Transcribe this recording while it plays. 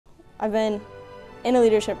I've been in a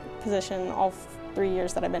leadership position all 3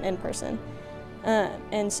 years that I've been in person.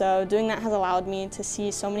 And so doing that has allowed me to see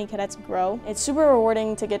so many cadets grow. It's super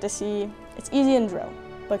rewarding to get to see, it's easy in drill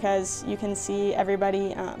because you can see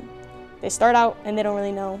everybody, they start out and they don't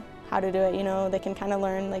really know how to do it, you know, they can kind of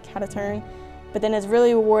learn like how to turn. But then it's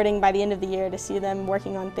really rewarding by the end of the year to see them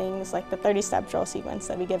working on things like the 30-step drill sequence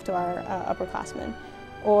that we give to our upperclassmen,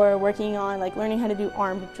 or working on like learning how to do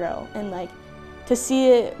armed drill, and like to see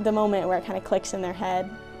it, the moment where it kind of clicks in their head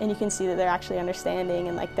and you can see that they're actually understanding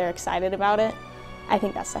and like they're excited about it. I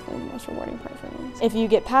think that's definitely the most rewarding part for me. If you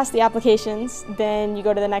get past the applications, then you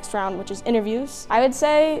go to the next round, which is interviews. I would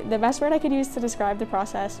say the best word I could use to describe the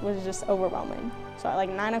process was just overwhelming. So at like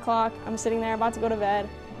 9 o'clock, I'm sitting there about to go to bed,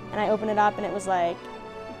 and I open it up and it was like,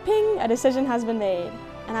 ping, a decision has been made.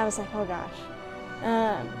 And I was like, oh gosh.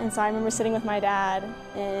 And so I remember sitting with my dad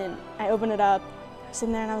and I opened it up, I was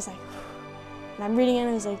sitting there and I was like, and I'm reading it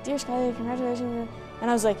and it was like, dear Skylar, congratulations. And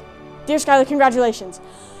I was like, dear Skylar, congratulations.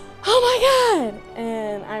 Oh my God!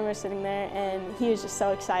 And I remember sitting there and he was just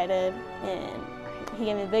so excited, and he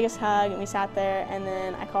gave me the biggest hug and we sat there, and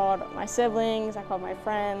then I called my siblings, I called my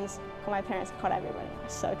friends, I called my parents, I called everybody. I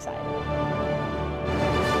was so excited.